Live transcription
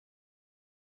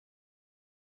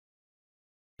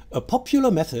A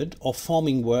popular method of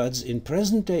forming words in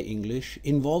present-day English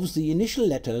involves the initial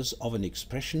letters of an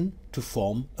expression to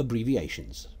form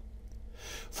abbreviations.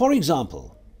 For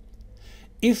example,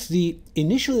 if the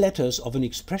initial letters of an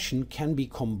expression can be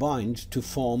combined to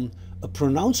form a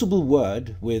pronounceable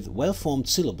word with well-formed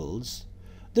syllables,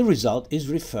 the result is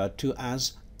referred to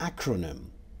as acronym.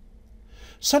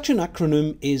 Such an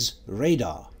acronym is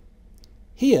radar.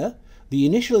 Here, the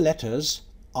initial letters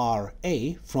are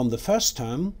A from the first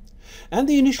term, and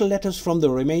the initial letters from the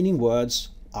remaining words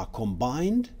are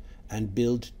combined and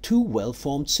build two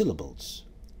well-formed syllables.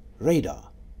 Radar.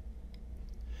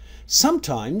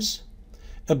 Sometimes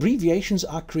abbreviations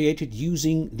are created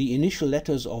using the initial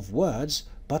letters of words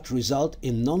but result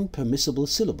in non-permissible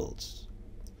syllables.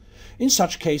 In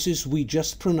such cases we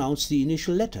just pronounce the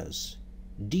initial letters,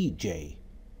 DJ.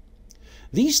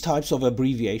 These types of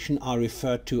abbreviation are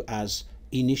referred to as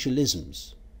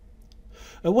initialisms.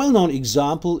 A well-known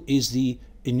example is the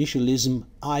initialism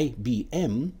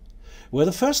IBM, where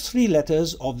the first three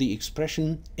letters of the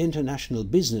expression International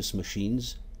Business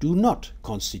Machines do not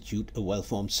constitute a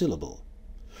well-formed syllable.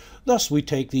 Thus we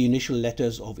take the initial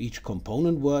letters of each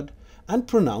component word and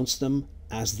pronounce them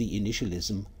as the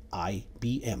initialism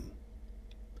IBM.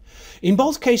 In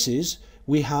both cases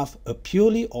we have a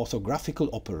purely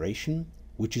orthographical operation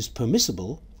which is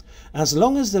permissible as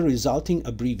long as the resulting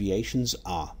abbreviations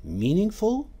are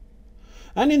meaningful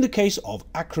and, in the case of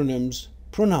acronyms,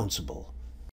 pronounceable.